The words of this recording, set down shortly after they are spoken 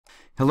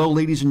Hello,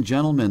 ladies and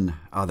gentlemen.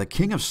 The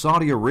King of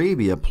Saudi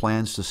Arabia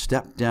plans to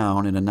step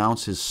down and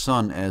announce his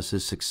son as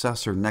his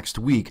successor next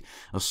week.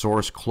 A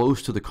source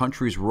close to the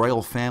country's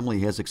royal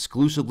family has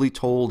exclusively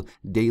told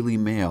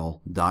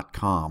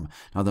DailyMail.com.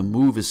 Now, the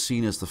move is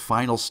seen as the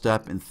final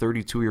step in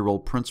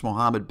 32-year-old Prince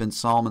Mohammed bin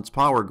Salman's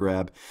power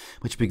grab,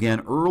 which began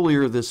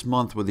earlier this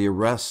month with the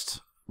arrests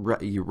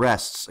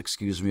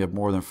of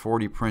more than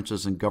 40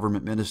 princes and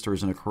government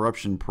ministers in a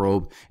corruption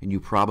probe, and you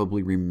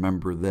probably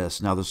remember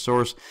this. Now, the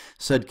source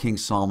said King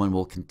Salman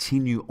will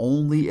continue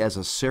only as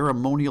a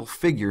ceremonial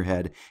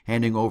figurehead,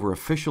 handing over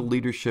official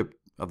leadership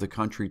of the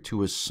country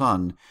to his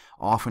son,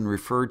 often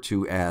referred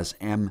to as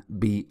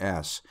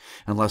MBS.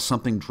 Unless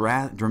something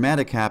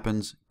dramatic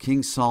happens,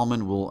 King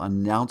Salman will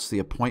announce the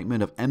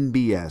appointment of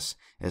MBS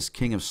as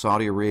King of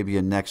Saudi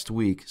Arabia next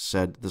week,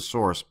 said the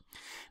source.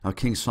 Now,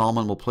 King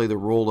Salman will play the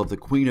role of the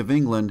Queen of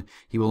England.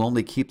 He will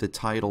only keep the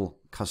title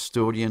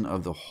custodian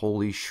of the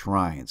holy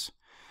shrines.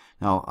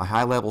 Now, a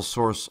high-level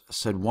source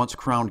said once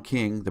crowned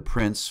king, the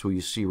prince, who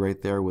you see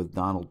right there with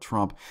Donald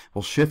Trump,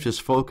 will shift his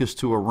focus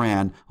to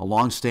Iran, a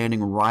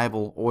long-standing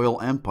rival oil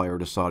empire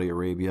to Saudi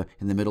Arabia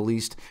in the Middle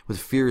East,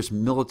 with fears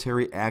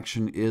military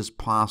action is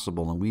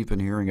possible. And we've been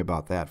hearing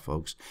about that,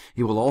 folks.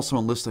 He will also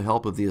enlist the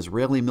help of the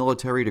Israeli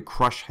military to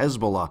crush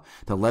Hezbollah,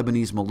 the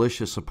Lebanese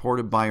militia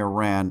supported by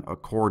Iran,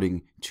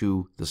 according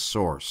to the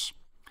source.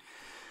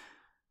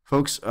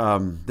 Folks,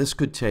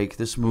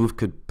 this move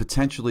could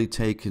potentially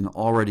take an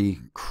already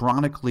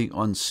chronically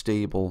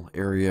unstable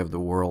area of the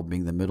world,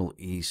 being the Middle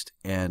East,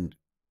 and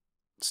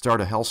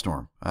start a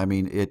hellstorm. I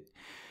mean,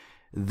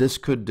 this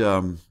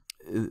potential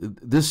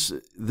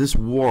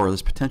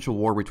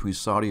war between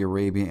Saudi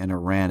Arabia and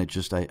Iran,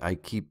 I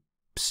keep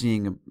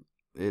seeing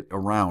it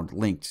around,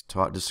 linked,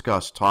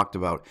 discussed, talked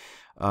about.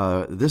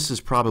 This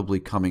is probably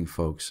coming,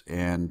 folks,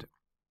 and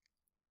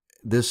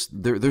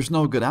there's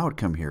no good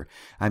outcome here.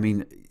 I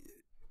mean,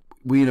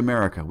 we in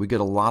America, we get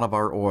a lot of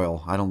our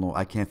oil. I don't know,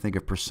 I can't think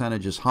of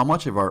percentages, how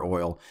much of our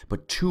oil,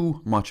 but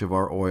too much of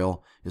our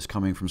oil is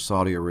coming from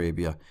Saudi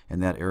Arabia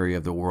and that area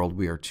of the world.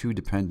 We are too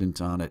dependent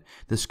on it.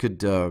 This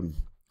could,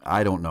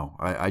 I don't know.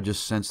 I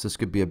just sense this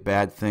could be a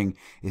bad thing.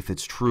 If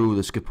it's true,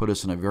 this could put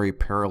us in a very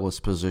perilous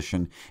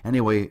position.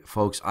 Anyway,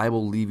 folks, I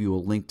will leave you a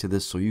link to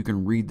this so you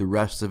can read the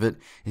rest of it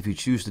if you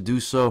choose to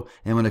do so.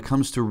 And when it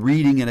comes to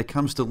reading and it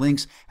comes to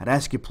links, I'd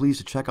ask you please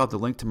to check out the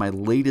link to my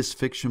latest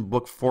fiction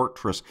book,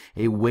 Fortress,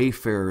 a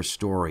Wayfarer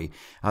story.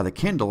 The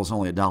Kindle is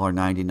only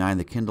 $1.99.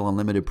 The Kindle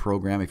Unlimited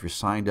program, if you're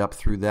signed up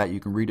through that, you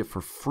can read it for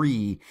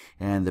free,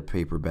 and the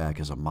paperback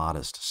is a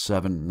modest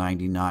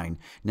 $7.99.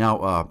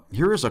 Now,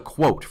 here is a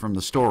quote from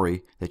the story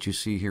that you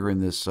see here in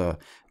this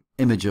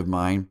image of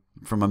mine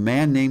from a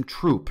man named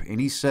Troop,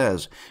 and he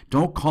says,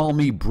 "Don't call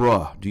me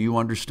bruh, do you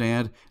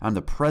understand? I'm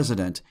the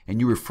president, and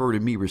you refer to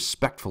me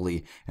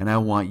respectfully, and I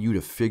want you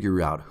to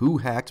figure out who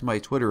hacked my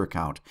Twitter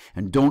account,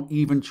 and don't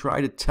even try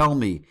to tell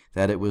me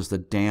that it was the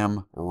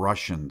damn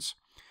Russians."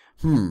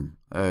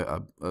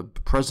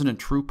 President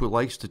Troop who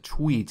likes to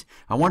tweet.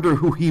 I wonder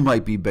who he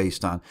might be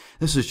based on.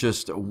 This is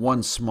just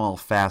one small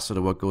facet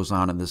of what goes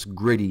on in this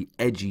gritty,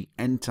 edgy,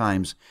 end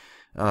times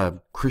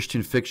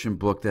Christian fiction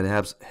book that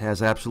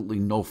has absolutely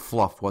no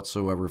fluff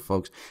whatsoever,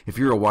 folks. If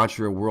you're a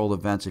watcher of world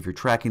events, if you're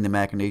tracking the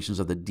machinations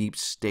of the deep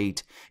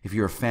state, if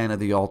you're a fan of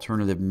the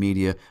alternative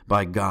media,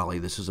 by golly,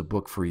 this is a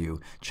book for you.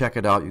 Check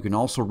it out. You can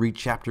also read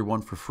Chapter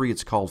 1 for free.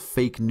 It's called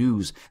Fake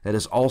News. That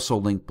is also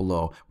linked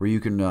below, where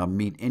you can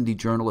meet indie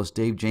journalist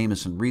Dave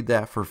Jamieson. Read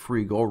that for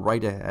free. Go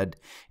right ahead.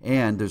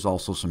 And there's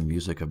also some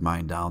music of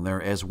mine down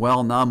there as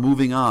well. Now,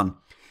 moving on.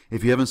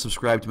 If you haven't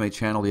subscribed to my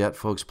channel yet,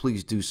 folks,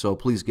 please do so.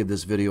 Please give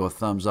this video a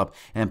thumbs up,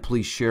 and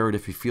please share it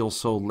if you feel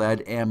so led.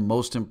 And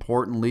most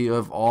importantly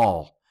of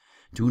all,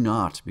 do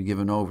not be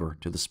given over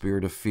to the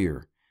spirit of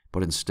fear,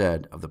 but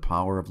instead of the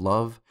power of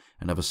love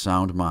and of a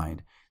sound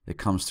mind that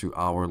comes through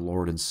our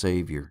Lord and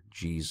Savior,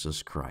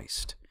 Jesus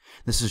Christ.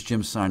 This is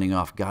Jim signing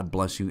off. God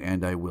bless you,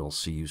 and I will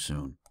see you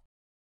soon.